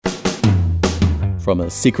From a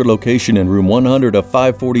secret location in room 100 of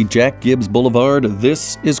 540 Jack Gibbs Boulevard,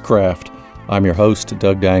 this is Craft. I'm your host,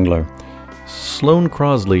 Doug Dangler. Sloane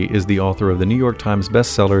Crosley is the author of the New York Times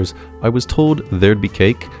bestsellers I Was Told There'd Be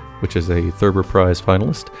Cake, which is a Thurber Prize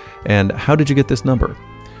finalist, and How Did You Get This Number?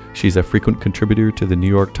 She's a frequent contributor to the New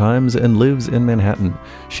York Times and lives in Manhattan.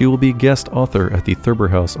 She will be guest author at the Thurber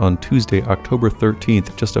House on Tuesday, October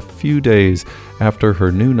 13th, just a few days after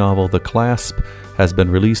her new novel, The Clasp, has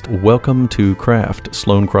been released. Welcome to Craft,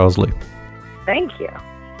 Sloane Crosley. Thank you.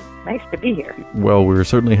 Nice to be here. Well, we're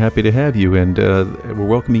certainly happy to have you, and we're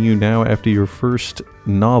welcoming you now after your first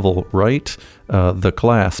novel, right? The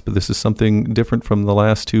Clasp. This is something different from the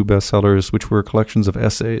last two bestsellers, which were collections of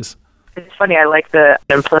essays. It's funny, I like the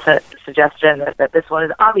implicit suggestion that this one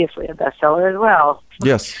is obviously a bestseller as well.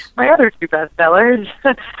 Yes. My other two bestsellers.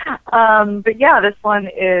 But yeah, this one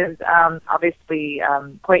is obviously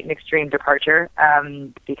quite an extreme departure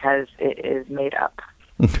because it is made up.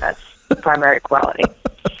 That's the primary quality.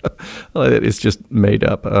 It's just made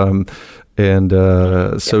up.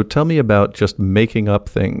 So tell me about just making up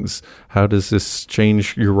things. How does this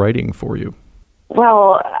change your writing for you?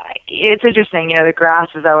 Well, it's interesting. You know, the grass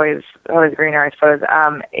is always greener, I suppose.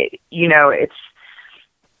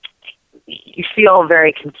 You feel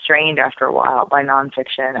very constrained after a while by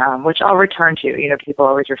nonfiction, which I'll return to. You know, people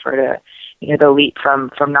always refer to, the leap from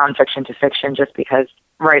nonfiction to fiction, just because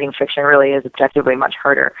writing fiction really is objectively much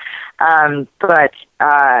harder. I'll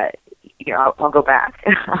go back.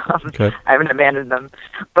 Okay. I haven't abandoned them.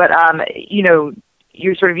 But,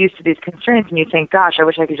 you're sort of used to these constraints, and you think, gosh, I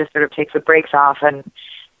wish I could just sort of take the brakes off and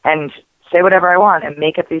say whatever I want and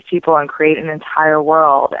make up these people and create an entire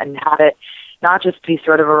world and have it not just be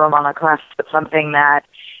sort of a roman class, but something that,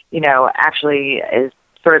 actually is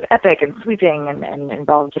sort of epic and sweeping and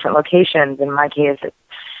involves different locations. In my case, it's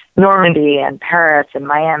Normandy and Paris and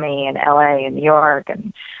Miami and LA and New York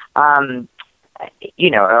and, a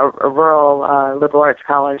rural liberal arts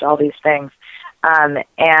college, all these things.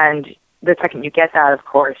 And the second you get that, of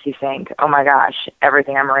course, you think, oh my gosh,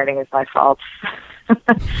 everything I'm writing is my fault.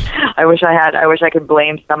 I wish I could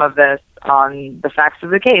blame some of this on the facts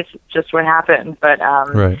of the case, just what happened. But,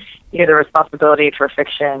 right. The responsibility for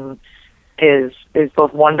fiction is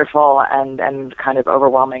both wonderful and kind of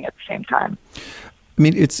overwhelming at the same time. I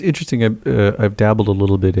mean, it's interesting. I've dabbled a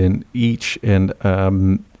little bit in each, and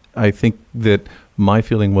I think that my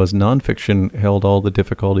feeling was nonfiction held all the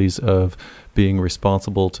difficulties of being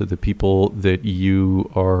responsible to the people that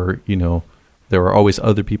you are, there are always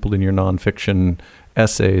other people in your nonfiction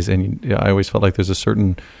essays, and I always felt like there's a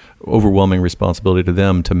certain overwhelming responsibility to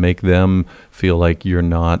them to make them feel like you're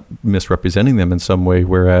not misrepresenting them in some way,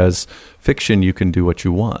 whereas fiction, you can do what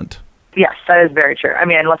you want. Yes, that is very true. I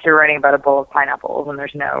mean, unless you're writing about a bowl of pineapples and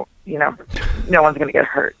there's no one's going to get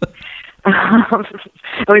hurt.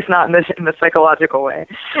 At least not in the psychological way.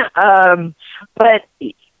 But,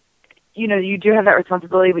 you do have that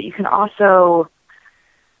responsibility, but you can also,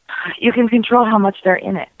 control how much they're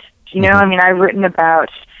in it. I mean, I've written about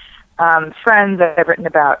friends, I've written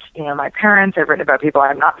about, my parents, I've written about people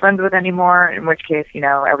I'm not friends with anymore, in which case,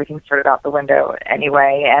 everything's sort of out the window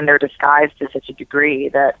anyway, and they're disguised to such a degree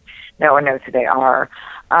that no one knows who they are.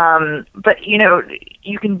 But,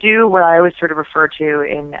 you can do what I always sort of refer to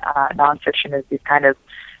in nonfiction as these kind of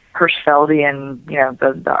Hirschfeldian,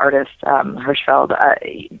 the artist Hirschfeld,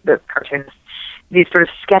 the cartoonist, these sort of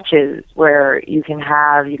sketches where you can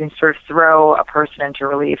sort of throw a person into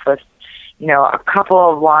relief with, a couple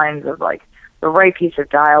of lines of like the right piece of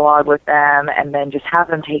dialogue with them and then just have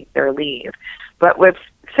them take their leave. But with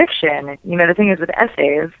fiction, the thing is with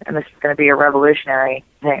essays, and this is going to be a revolutionary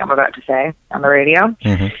thing I'm about to say on the radio,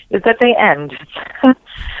 is that they end.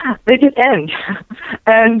 They just end.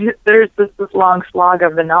 And there's this long slog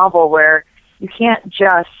of the novel where you can't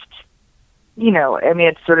just,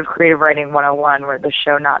 it's sort of creative writing 101 where the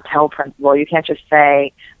show not tell principle. You can't just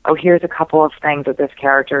say, oh, here's a couple of things that this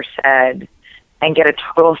character said and get a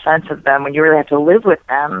total sense of them when you really have to live with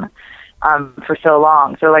them for so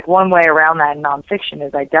long. So like one way around that in nonfiction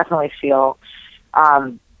is I definitely feel,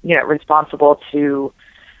 responsible to,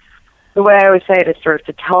 the way I always say it is sort of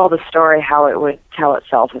to tell the story how it would tell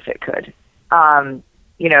itself if it could.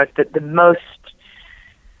 The most,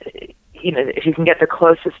 if you can get the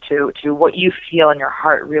closest to what you feel in your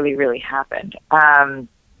heart really, really happened.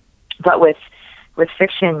 But with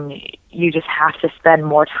fiction, you just have to spend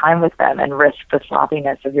more time with them and risk the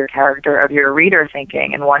sloppiness of your character, of your reader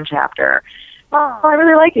thinking in one chapter, oh, I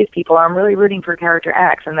really like these people, I'm really rooting for character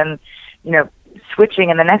X, and then,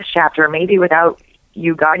 switching in the next chapter, maybe without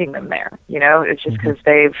you guiding them there, it's just because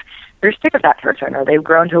they're sick of that person, or they've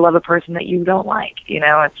grown to love a person that you don't like,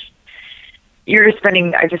 you're just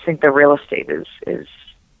spending. I just think the real estate is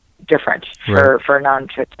different for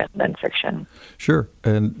nonfiction than fiction. Sure.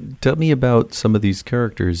 And tell me about some of these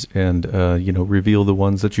characters, and reveal the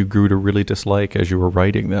ones that you grew to really dislike as you were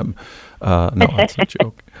writing them. No, that's a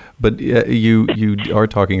joke. But you are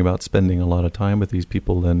talking about spending a lot of time with these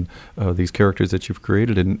people and these characters that you've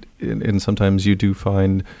created, and sometimes you do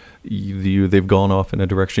find they've gone off in a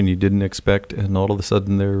direction you didn't expect, and all of a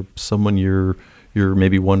sudden they're someone you're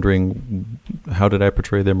maybe wondering, how did I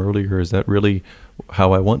portray them earlier? Is that really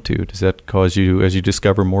how I want to? Does that cause you, as you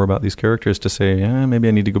discover more about these characters, to say, maybe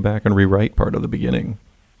I need to go back and rewrite part of the beginning?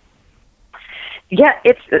 Yeah,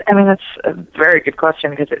 that's a very good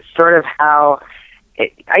question, because it's sort of how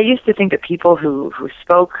I used to think that people who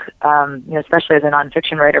spoke, especially as a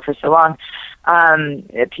nonfiction writer for so long,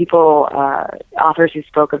 authors who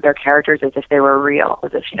spoke of their characters as if they were real,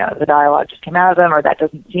 as if, the dialogue just came out of them, or that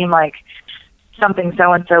doesn't seem like something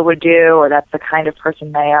so-and-so would do, or that's the kind of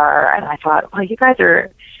person they are. And I thought, well, you guys are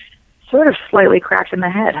sort of slightly cracked in the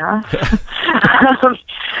head, huh?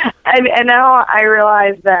 And now I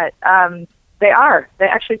realize that they are. They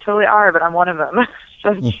actually totally are, but I'm one of them.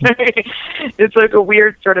 So it's like a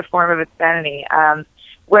weird sort of form of insanity,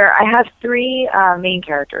 where I have three main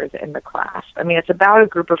characters in the class. I mean, it's about a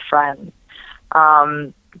group of friends,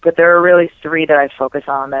 but there are really three that I focus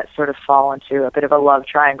on that sort of fall into a bit of a love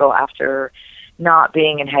triangle after not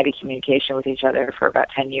being in heavy communication with each other for about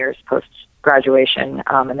 10 years post-graduation,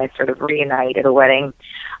 and they sort of reunite at a wedding.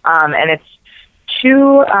 And it's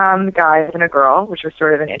two guys and a girl, which was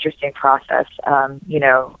sort of an interesting process,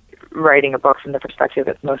 writing a book from the perspective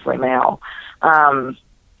that's mostly male.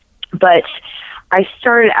 But I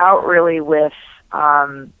started out really with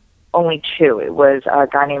only two. It was a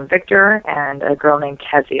guy named Victor and a girl named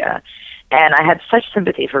Kezia. And I had such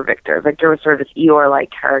sympathy for Victor. Victor was sort of this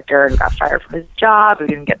Eeyore-like character who got fired from his job, who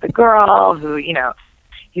didn't get the girl, who,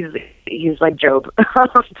 he's like Job.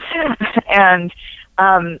 And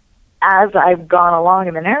as I've gone along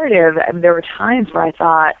in the narrative, and there were times where I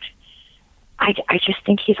thought, I just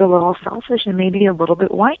think he's a little selfish and maybe a little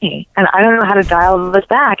bit whiny. And I don't know how to dial this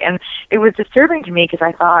back. And it was disturbing to me because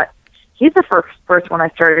I thought, he's the first one I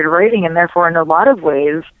started writing, and therefore in a lot of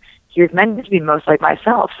ways, he was meant to be most like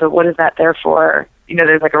myself. So what is that therefore?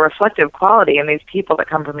 There's like a reflective quality in these people that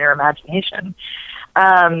come from your imagination.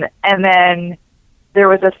 And then there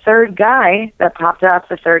was a third guy that popped up,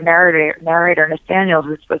 the third narrator, Nathaniel,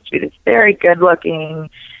 who's supposed to be this very good-looking,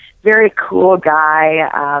 very cool guy,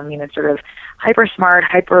 sort of hyper smart,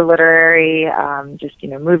 hyper literary,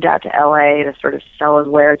 moved out to LA to sort of sell his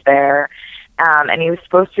wares there. And he was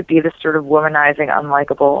supposed to be this sort of womanizing,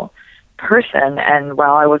 unlikable person, and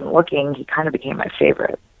while I wasn't looking, he kind of became my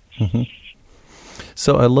favorite. Mm-hmm.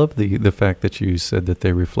 So I love the fact that you said that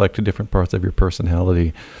they reflect different parts of your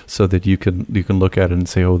personality, so that you can look at it and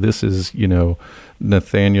say, oh, this is,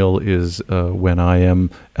 Nathaniel is when I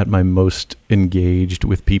am at my most engaged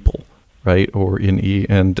with people, right? Or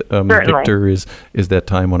Victor is that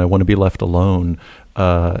time when I want to be left alone.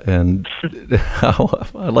 And how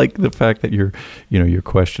I like the fact that you're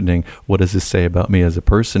questioning, what does this say about me as a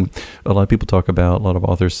person? A lot of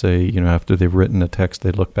authors say, after they've written a text,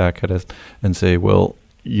 they look back at it and say, well,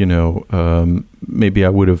 maybe I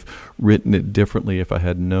would have written it differently if I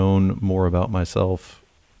had known more about myself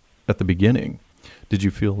at the beginning. Did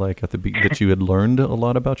you feel like that you had learned a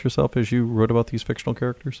lot about yourself as you wrote about these fictional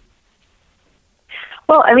characters?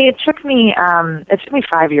 Well, I mean, it took me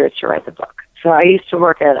 5 years to write the book. So I used to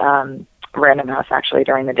work at Random House, actually,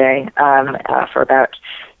 during the day for about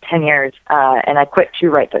 10 years, and I quit to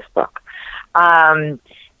write this book. And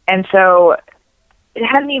so it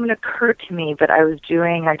hadn't even occurred to me, but I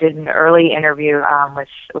did an early interview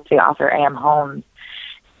with the author A.M. Holmes,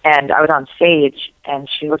 and I was on stage, and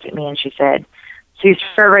she looked at me and she said, so you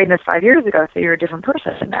started writing this 5 years ago, so you're a different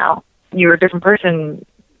person now. You're a different person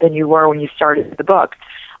than you were when you started the book.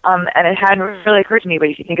 And it hadn't really occurred to me, but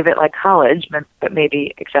if you think of it like college, but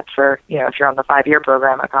maybe except for, if you're on the 5-year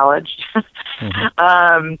program at college,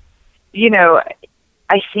 mm-hmm.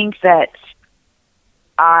 I think that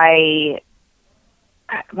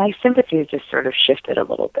my sympathies just sort of shifted a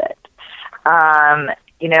little bit.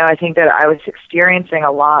 I think that I was experiencing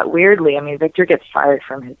a lot weirdly. I mean, Victor gets fired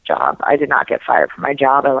from his job. I did not get fired from my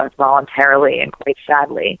job. I left voluntarily and quite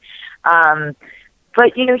sadly.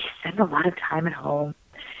 But, you spend a lot of time at home.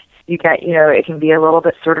 You get, it can be a little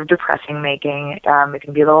bit sort of depressing making. It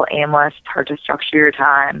can be a little aimless. It's hard to structure your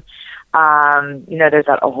time. There's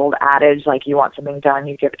that old adage, like you want something done,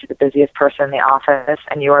 you give it to the busiest person in the office,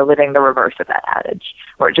 and you are living the reverse of that adage,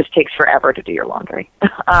 where it just takes forever to do your laundry.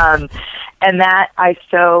 And that I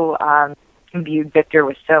so imbued Victor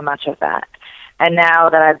with so much of that. And now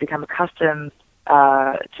that I've become accustomed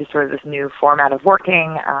to sort of this new format of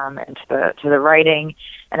working, and to the writing,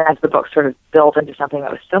 and as the book sort of built into something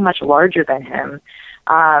that was so much larger than him,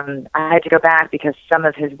 I had to go back because some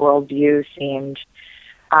of his worldview seemed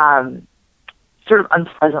sort of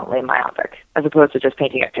unpleasantly myopic, as opposed to just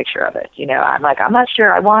painting a picture of it. I'm like, I'm not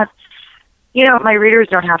sure I want, my readers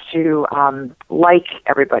don't have to like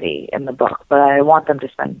everybody in the book, but I want them to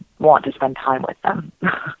spend time with them.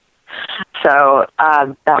 So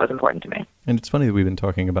that was important to me. And it's funny that we've been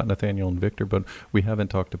talking about Nathaniel and Victor, but we haven't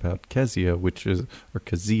talked about Kezia,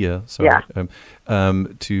 Kezia, sorry,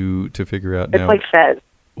 to figure out now. It's like Fez.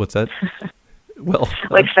 What's that? Well,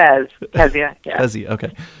 like Fez, Kezia. Yeah. Kezia,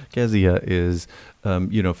 okay. Kezia is,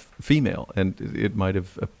 female, and it might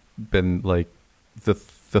have been like the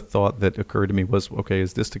thought that occurred to me was, okay,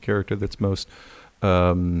 is this the character that's most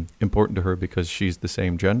important to her because she's the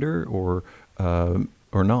same gender, or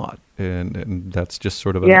not? And that's just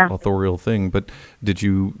sort of an authorial thing. But did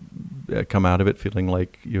you come out of it feeling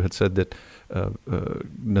like you had said that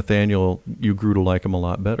Nathaniel, you grew to like him a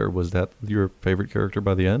lot better? Was that your favorite character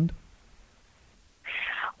by the end?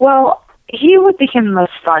 Well, he became the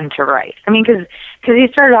most fun to write. I mean, because he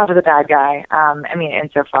started off as a bad guy.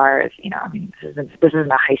 Insofar as this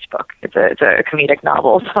isn't a heist book; it's a comedic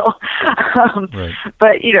novel. So, right.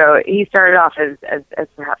 But he started off as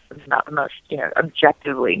perhaps not the most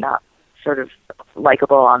objectively not sort of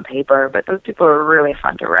likable on paper, but those people were really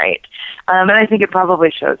fun to write, and I think it probably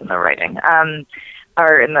shows in the writing,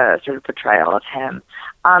 or in the sort of portrayal of him.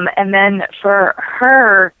 And then for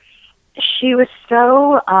her, she was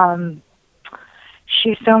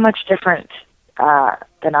she's so much different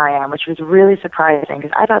than I am, which was really surprising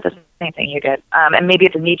because I thought the same thing you did. And maybe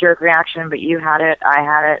it's a knee-jerk reaction, but you had it, I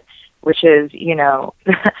had it, which is,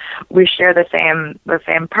 we share the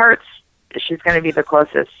same parts. She's going to be the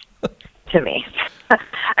closest to me.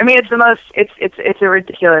 I mean, it's a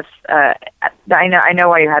ridiculous. I know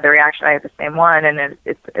why you had the reaction. I had the same one, and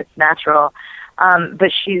it's natural.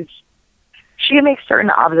 But she makes certain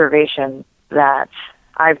observations that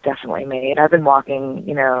I've definitely made. I've been walking,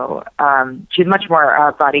 she's much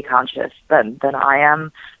more body conscious than I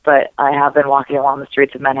am, but I have been walking along the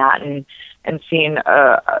streets of Manhattan and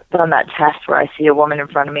done that test where I see a woman in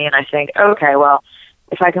front of me and I think, okay, well,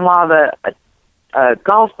 if I can lob a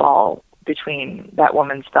golf ball between that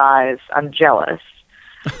woman's thighs, I'm jealous.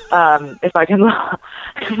 If I can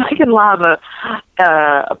lob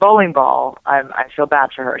a bowling ball, I feel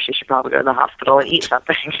bad for her. She should probably go to the hospital and eat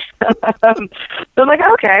something. So I'm like,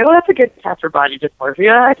 okay, well, that's a good test for body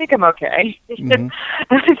dysmorphia. I think I'm okay. Mm-hmm. And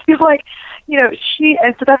I feel like,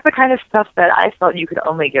 and so that's the kind of stuff that I felt you could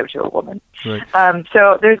only give to a woman. Right.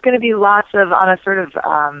 So there's going to be lots of, on a sort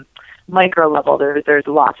of micro level, there's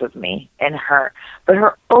lots of me in her, but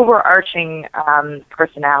her overarching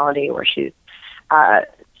personality, where she's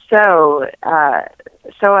so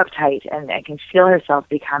uptight and can feel herself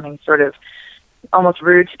becoming sort of almost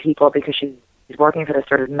rude to people because she's working for this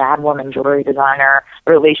sort of madwoman jewelry designer,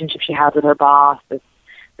 the relationship she has with her boss, this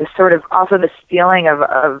sort of also this feeling of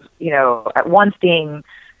at once being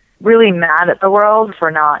really mad at the world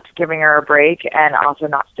for not giving her a break and also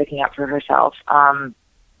not sticking up for herself.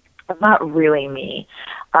 It's not really me.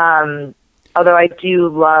 Although I do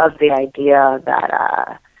love the idea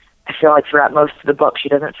that I feel like throughout most of the book, she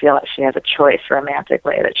doesn't feel like she has a choice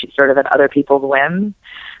romantically, that she's sort of at other people's whims.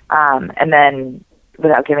 And then,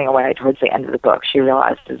 without giving away, towards the end of the book, she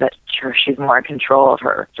realizes that she's more in control of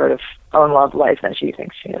her sort of own love life than she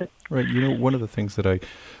thinks she is. Right. One of the things that I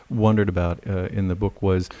wondered about in the book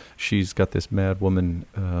was she's got this mad woman,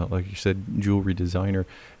 like you said, jewelry designer.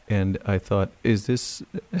 And I thought, is this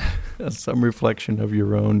some reflection of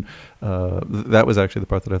your own? That was actually the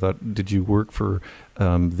part that I thought, did you work for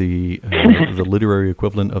the literary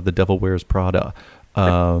equivalent of The Devil Wears Prada?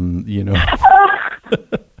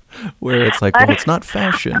 Where it's like, well, it's not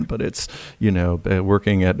fashion, but it's,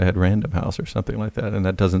 working at Random House or something like that. And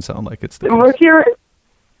that doesn't sound like it's the case.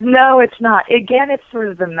 No, it's not. Again, it's sort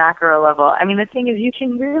of the macro level. I mean, the thing is, you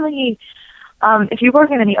can really... if you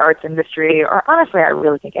work in any arts industry, or honestly, I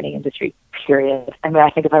really think any industry, period. I mean, I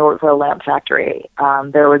think if I worked for a lamp factory,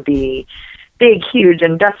 there would be big, huge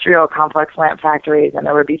industrial complex lamp factories, and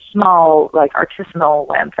there would be small, like artisanal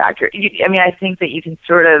lamp factories. I think that you can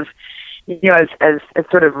sort of, as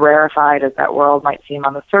sort of rarefied as that world might seem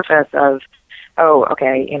on the surface of, oh,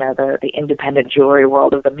 okay, the independent jewelry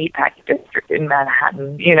world of the meatpacking district in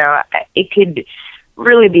Manhattan, it could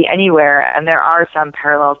really be anywhere, and there are some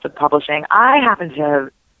parallels to publishing. I happen to have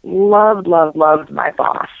loved my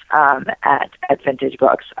boss at Vintage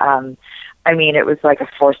Books. I mean, it was like a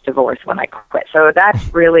forced divorce when I quit. So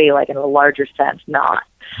that's really, like, in a larger sense, not.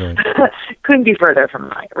 Right. Couldn't be further from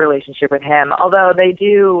my relationship with him. Although they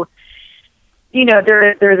do, you know,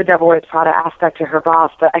 there's a Devil Wears Prada aspect to her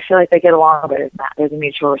boss, but I feel like they get along better than that. There's a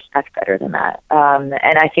mutual respect better than that. And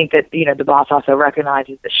I think that, you know, the boss also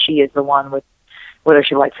recognizes that she is the one with, whether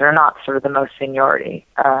she likes it or not, sort of the most seniority,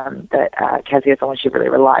 that Kezia is the one she really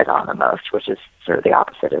relies on the most, which is sort of the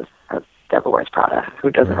opposite of Devil Wears Prada, who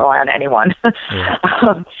doesn't rely on anyone.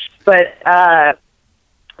 Yeah.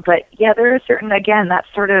 But yeah, there are certain, again, that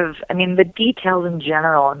sort of, I mean, the details in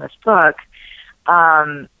general in this book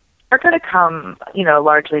are going to come, you know,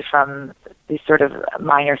 largely from these sort of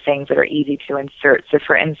minor things that are easy to insert. So,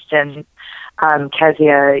 for instance,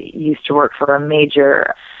 Kezia used to work for a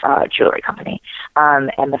major jewelry company,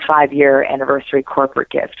 and the 5-year anniversary corporate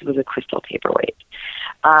gift was a crystal paperweight.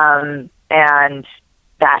 And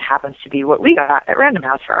that happens to be what we got at Random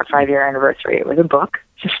House for our 5-year anniversary. It was a book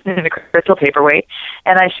in a crystal paperweight.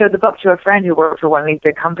 And I showed the book to a friend who worked for one of these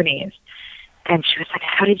big companies. And she was like,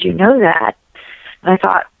 "How did you know that?" And I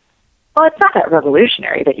thought, well, it's not that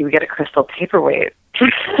revolutionary that you would get a crystal paperweight for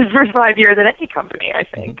 5 years at any company, I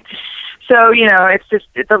think. So, you know, it's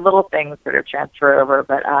the little things sort of transfer over.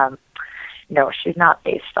 But, no, she's not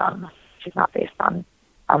based on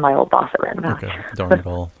my old boss at Random House. Okay, darn it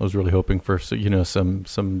all. I was really hoping for, you know, some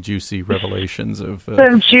juicy revelations of...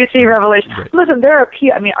 some juicy revelations. Right. Listen,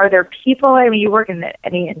 are there people, you work in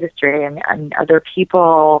any industry, and are there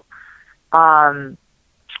people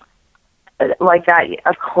like that?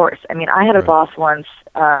 Of course. I mean, I had a boss once,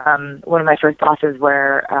 one of my first bosses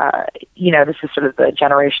where, you know, this is sort of the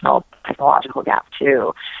generational technological gap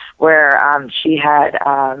too, where she had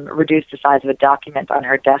reduced the size of a document on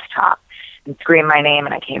her desktop and screamed my name,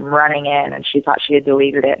 and I came running in, and she thought she had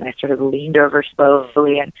deleted it, and I sort of leaned over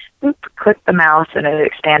slowly and clicked the mouse, and it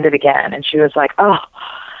expanded again, and she was like, "Oh,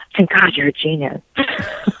 thank God, you're a genius."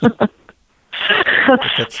 But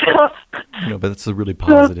that's a really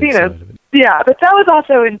positive side of it. Yeah, but that was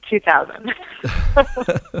also in 2000.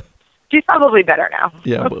 She's probably better now.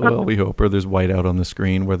 Yeah, well, we hope. Or there's white out on the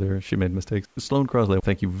screen whether she made mistakes. Sloane Crosley,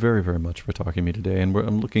 thank you very, very much for talking to me today. And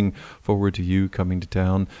I'm looking forward to you coming to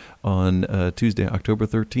town on Tuesday, October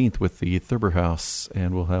 13th with the Thurber House.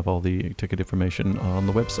 And we'll have all the ticket information on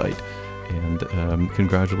the website. And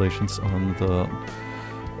congratulations on the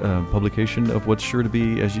publication of what's sure to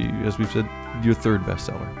be, as we've said, your third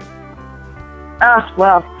bestseller.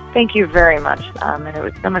 Well, thank you very much. And it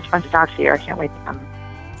was so much fun to talk to you. I can't wait to come.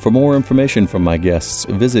 For more information from my guests,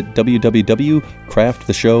 visit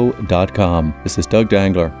www.crafttheshow.com. This is Doug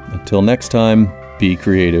Dangler. Until next time, be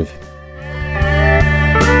creative.